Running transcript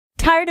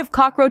Tired of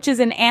cockroaches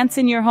and ants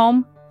in your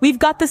home? We've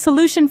got the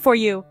solution for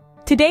you.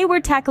 Today we're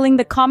tackling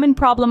the common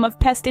problem of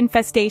pest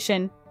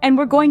infestation, and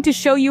we're going to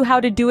show you how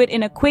to do it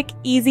in a quick,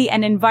 easy,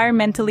 and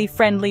environmentally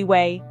friendly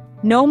way.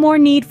 No more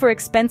need for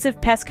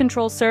expensive pest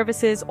control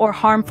services or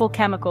harmful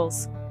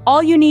chemicals.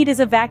 All you need is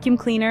a vacuum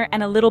cleaner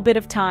and a little bit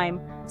of time.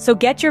 So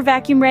get your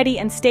vacuum ready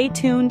and stay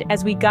tuned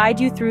as we guide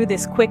you through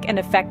this quick and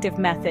effective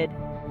method.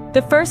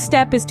 The first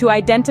step is to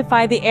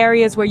identify the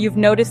areas where you've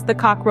noticed the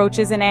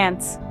cockroaches and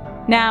ants.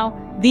 Now,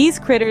 these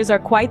critters are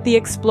quite the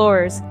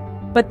explorers,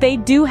 but they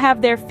do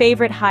have their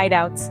favorite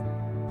hideouts.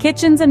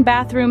 Kitchens and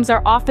bathrooms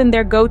are often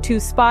their go-to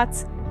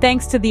spots,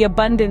 thanks to the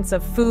abundance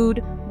of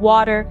food,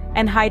 water,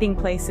 and hiding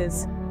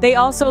places. They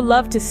also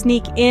love to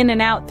sneak in and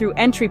out through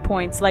entry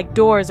points like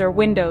doors or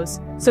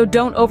windows, so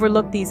don't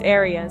overlook these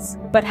areas.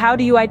 But how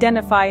do you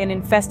identify an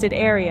infested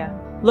area?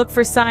 Look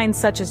for signs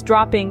such as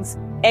droppings,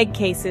 egg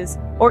cases,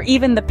 or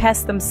even the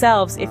pests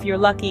themselves if you're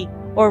lucky,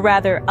 or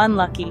rather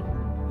unlucky.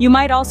 You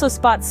might also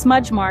spot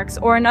smudge marks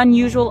or an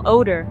unusual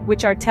odor,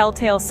 which are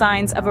telltale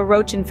signs of a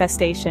roach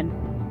infestation.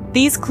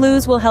 These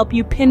clues will help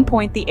you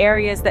pinpoint the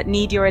areas that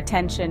need your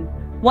attention.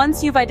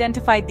 Once you've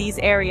identified these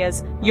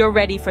areas, you're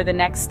ready for the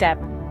next step.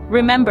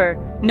 Remember,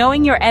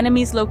 knowing your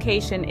enemy's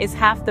location is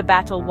half the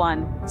battle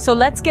won. So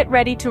let's get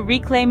ready to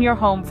reclaim your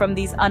home from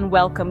these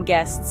unwelcome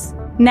guests.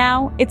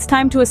 Now, it's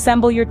time to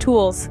assemble your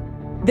tools.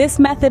 This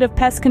method of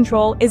pest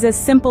control is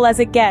as simple as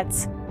it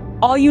gets.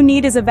 All you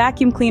need is a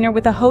vacuum cleaner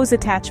with a hose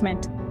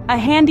attachment, a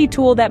handy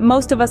tool that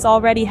most of us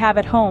already have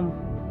at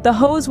home. The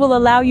hose will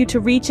allow you to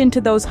reach into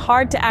those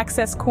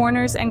hard-to-access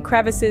corners and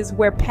crevices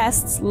where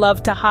pests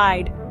love to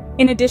hide.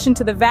 In addition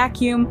to the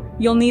vacuum,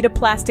 you'll need a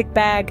plastic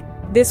bag.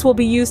 This will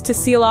be used to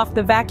seal off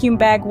the vacuum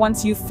bag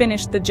once you've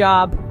finished the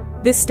job.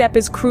 This step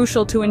is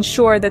crucial to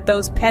ensure that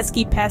those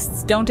pesky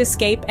pests don't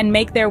escape and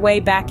make their way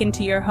back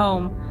into your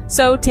home.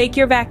 So take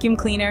your vacuum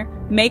cleaner,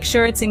 make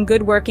sure it's in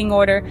good working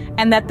order,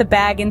 and that the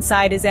bag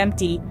inside is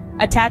empty.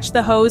 Attach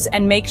the hose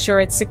and make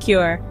sure it's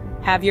secure.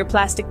 Have your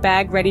plastic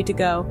bag ready to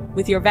go.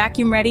 With your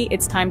vacuum ready,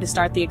 it's time to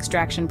start the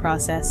extraction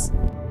process.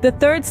 The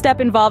third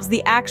step involves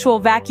the actual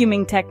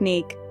vacuuming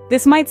technique.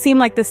 This might seem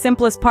like the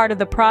simplest part of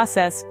the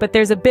process, but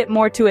there's a bit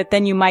more to it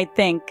than you might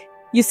think.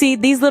 You see,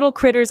 these little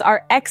critters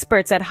are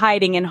experts at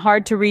hiding in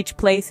hard-to-reach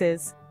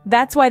places.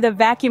 That's why the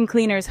vacuum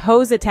cleaner's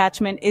hose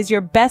attachment is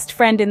your best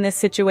friend in this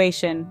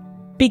situation.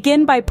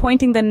 Begin by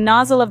pointing the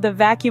nozzle of the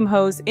vacuum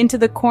hose into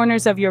the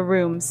corners of your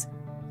rooms.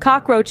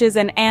 Cockroaches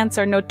and ants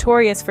are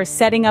notorious for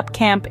setting up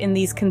camp in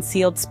these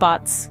concealed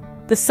spots.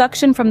 The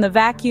suction from the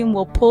vacuum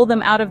will pull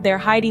them out of their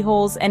hidey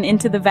holes and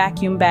into the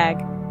vacuum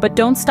bag. But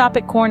don't stop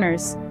at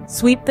corners.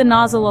 Sweep the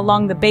nozzle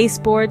along the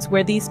baseboards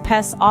where these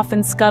pests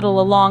often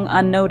scuttle along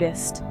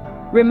unnoticed.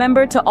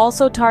 Remember to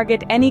also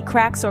target any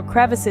cracks or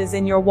crevices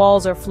in your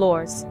walls or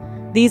floors.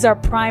 These are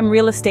prime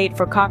real estate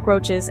for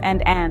cockroaches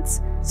and ants,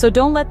 so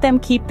don't let them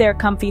keep their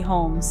comfy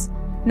homes.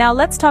 Now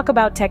let's talk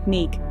about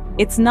technique.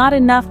 It's not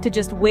enough to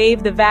just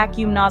wave the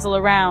vacuum nozzle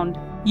around.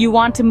 You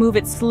want to move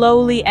it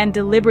slowly and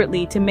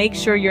deliberately to make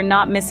sure you're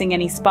not missing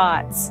any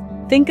spots.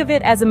 Think of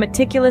it as a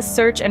meticulous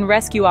search and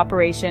rescue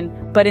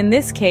operation, but in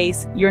this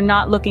case, you're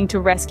not looking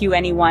to rescue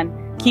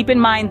anyone. Keep in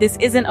mind, this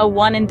isn't a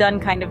one-and-done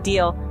kind of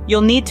deal.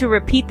 You'll need to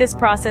repeat this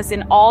process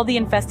in all the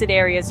infested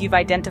areas you've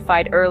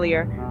identified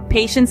earlier.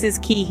 Patience is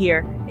key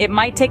here. It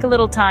might take a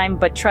little time,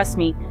 but trust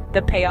me,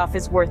 the payoff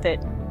is worth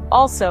it.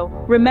 Also,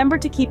 remember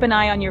to keep an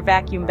eye on your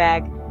vacuum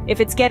bag. If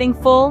it's getting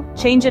full,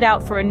 change it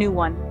out for a new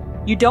one.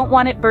 You don't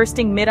want it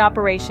bursting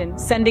mid-operation,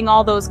 sending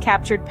all those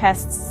captured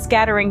pests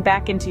scattering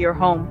back into your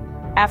home.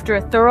 After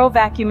a thorough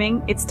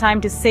vacuuming, it's time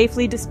to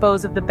safely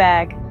dispose of the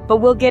bag, but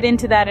we'll get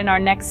into that in our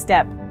next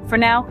step. For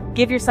now,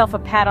 give yourself a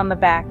pat on the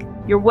back.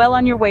 You're well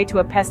on your way to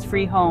a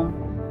pest-free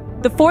home.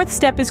 The fourth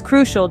step is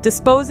crucial,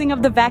 disposing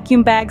of the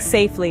vacuum bag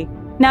safely.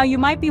 Now you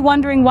might be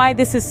wondering why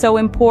this is so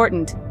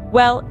important.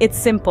 Well, it's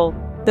simple.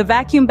 The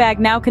vacuum bag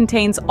now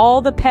contains all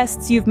the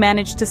pests you've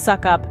managed to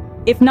suck up.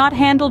 If not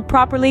handled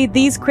properly,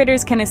 these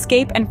critters can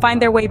escape and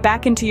find their way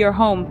back into your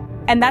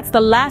home. And that's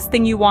the last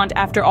thing you want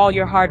after all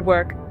your hard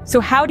work. So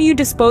how do you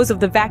dispose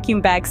of the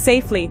vacuum bag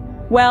safely?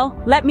 Well,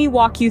 let me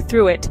walk you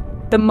through it.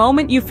 The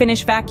moment you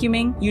finish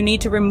vacuuming, you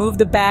need to remove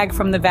the bag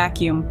from the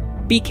vacuum.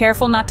 Be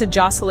careful not to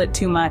jostle it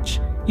too much.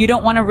 You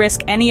don't want to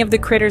risk any of the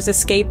critters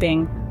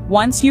escaping.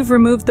 Once you've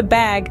removed the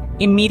bag,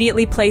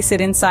 immediately place it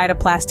inside a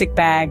plastic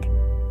bag.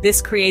 This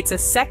creates a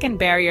second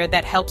barrier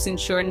that helps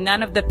ensure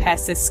none of the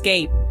pests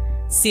escape.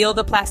 Seal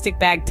the plastic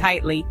bag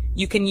tightly.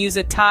 You can use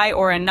a tie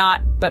or a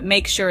knot, but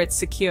make sure it's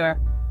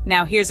secure.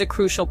 Now here's a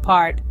crucial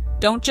part.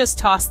 Don't just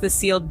toss the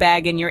sealed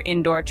bag in your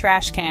indoor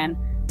trash can.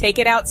 Take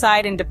it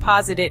outside and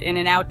deposit it in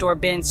an outdoor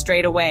bin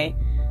straight away.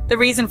 The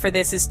reason for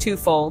this is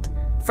twofold.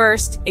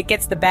 First, it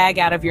gets the bag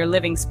out of your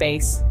living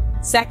space.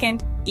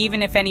 Second,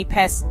 even if any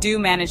pests do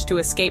manage to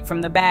escape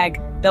from the bag,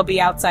 they'll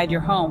be outside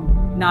your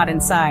home, not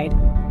inside.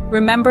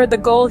 Remember, the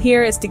goal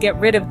here is to get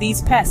rid of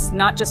these pests,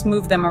 not just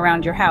move them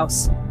around your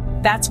house.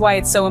 That's why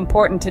it's so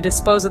important to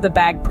dispose of the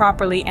bag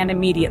properly and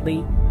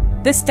immediately.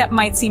 This step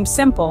might seem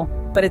simple,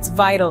 but it's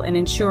vital in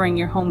ensuring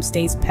your home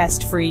stays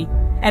pest-free.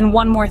 And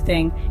one more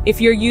thing, if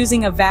you're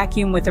using a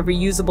vacuum with a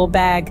reusable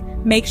bag,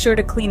 make sure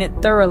to clean it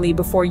thoroughly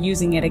before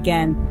using it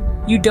again.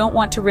 You don't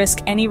want to risk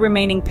any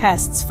remaining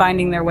pests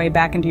finding their way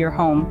back into your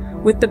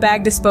home. With the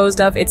bag disposed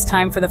of, it's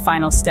time for the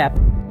final step.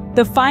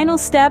 The final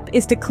step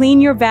is to clean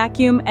your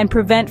vacuum and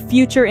prevent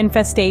future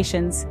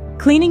infestations.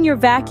 Cleaning your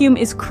vacuum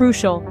is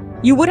crucial.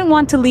 You wouldn't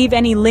want to leave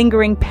any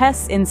lingering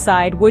pests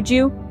inside, would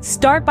you?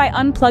 Start by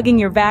unplugging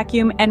your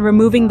vacuum and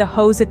removing the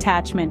hose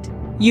attachment.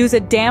 Use a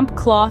damp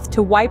cloth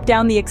to wipe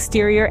down the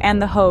exterior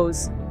and the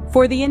hose.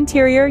 For the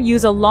interior,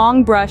 use a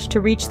long brush to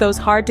reach those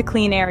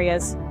hard-to-clean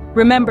areas.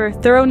 Remember,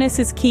 thoroughness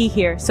is key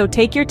here, so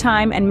take your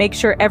time and make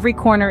sure every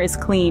corner is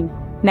clean.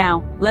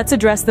 Now, let's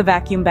address the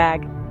vacuum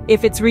bag.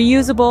 If it's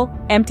reusable,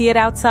 empty it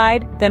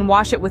outside, then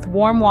wash it with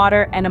warm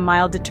water and a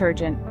mild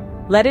detergent.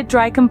 Let it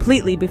dry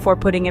completely before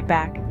putting it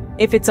back.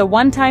 If it's a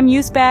one-time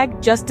use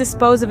bag, just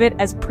dispose of it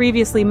as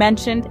previously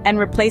mentioned and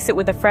replace it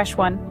with a fresh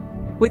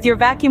one. With your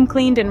vacuum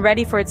cleaned and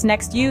ready for its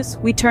next use,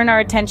 we turn our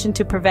attention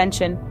to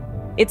prevention.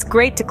 It's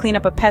great to clean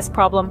up a pest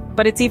problem,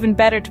 but it's even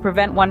better to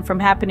prevent one from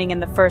happening in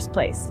the first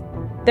place.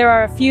 There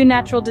are a few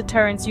natural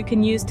deterrents you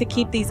can use to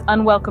keep these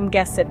unwelcome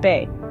guests at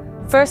bay.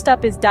 First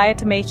up is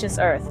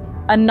diatomaceous earth,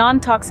 a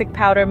non-toxic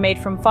powder made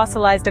from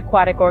fossilized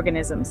aquatic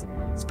organisms.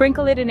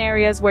 Sprinkle it in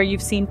areas where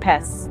you've seen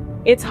pests.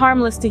 It's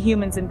harmless to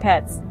humans and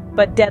pets,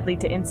 but deadly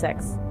to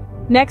insects.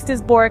 Next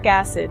is boric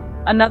acid,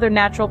 another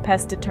natural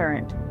pest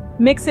deterrent.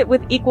 Mix it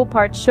with equal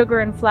parts sugar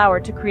and flour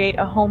to create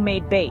a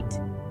homemade bait.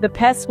 The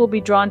pests will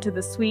be drawn to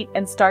the sweet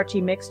and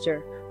starchy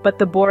mixture, but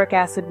the boric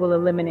acid will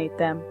eliminate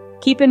them.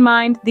 Keep in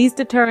mind, these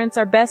deterrents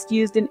are best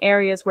used in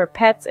areas where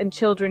pets and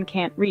children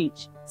can't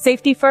reach.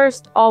 Safety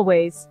first,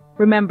 always.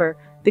 Remember,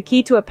 the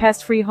key to a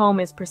pest-free home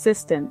is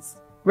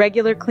persistence.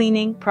 Regular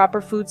cleaning,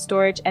 proper food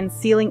storage, and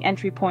sealing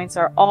entry points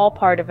are all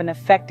part of an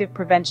effective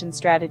prevention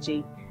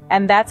strategy.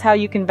 And that's how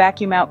you can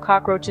vacuum out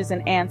cockroaches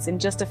and ants in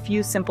just a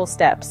few simple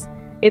steps.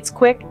 It's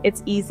quick,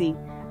 it's easy,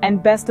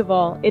 and best of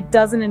all, it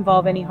doesn't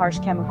involve any harsh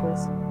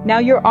chemicals. Now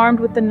you're armed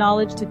with the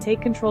knowledge to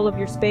take control of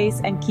your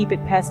space and keep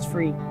it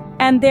pest-free.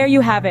 And there you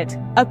have it,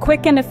 a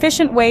quick and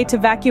efficient way to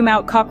vacuum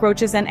out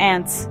cockroaches and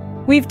ants.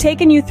 We've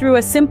taken you through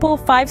a simple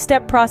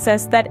 5-step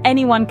process that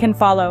anyone can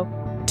follow.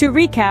 To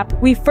recap,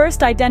 we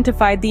first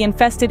identified the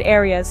infested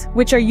areas,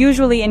 which are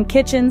usually in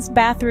kitchens,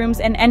 bathrooms,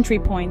 and entry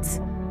points.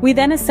 We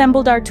then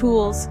assembled our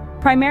tools,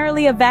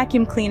 primarily a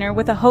vacuum cleaner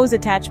with a hose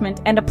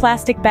attachment and a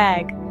plastic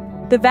bag.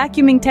 The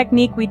vacuuming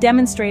technique we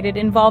demonstrated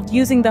involved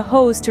using the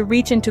hose to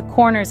reach into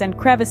corners and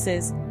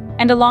crevices,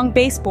 and along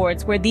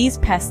baseboards where these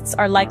pests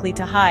are likely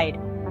to hide.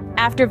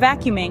 After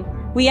vacuuming,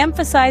 we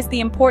emphasized the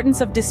importance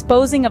of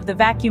disposing of the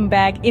vacuum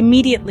bag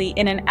immediately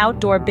in an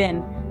outdoor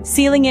bin,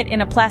 sealing it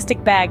in a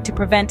plastic bag to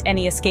prevent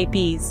any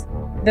escapees.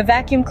 The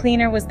vacuum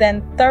cleaner was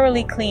then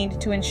thoroughly cleaned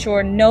to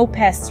ensure no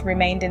pests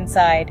remained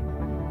inside.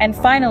 And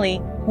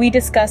finally, we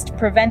discussed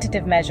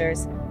preventative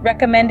measures,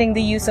 recommending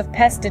the use of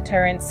pest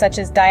deterrents such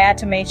as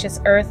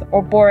diatomaceous earth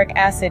or boric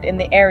acid in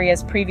the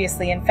areas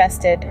previously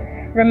infested.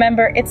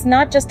 Remember, it's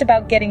not just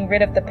about getting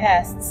rid of the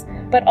pests,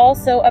 but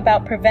also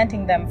about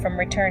preventing them from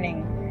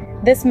returning.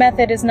 This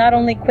method is not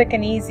only quick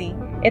and easy,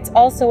 it's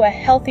also a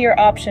healthier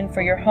option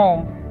for your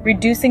home,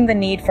 reducing the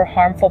need for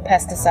harmful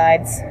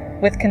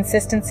pesticides. With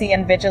consistency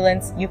and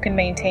vigilance, you can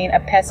maintain a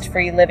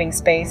pest-free living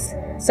space.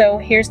 So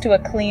here's to a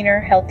cleaner,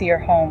 healthier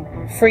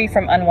home, free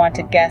from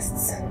unwanted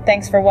guests.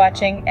 Thanks for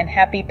watching and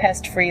happy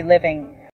pest-free living.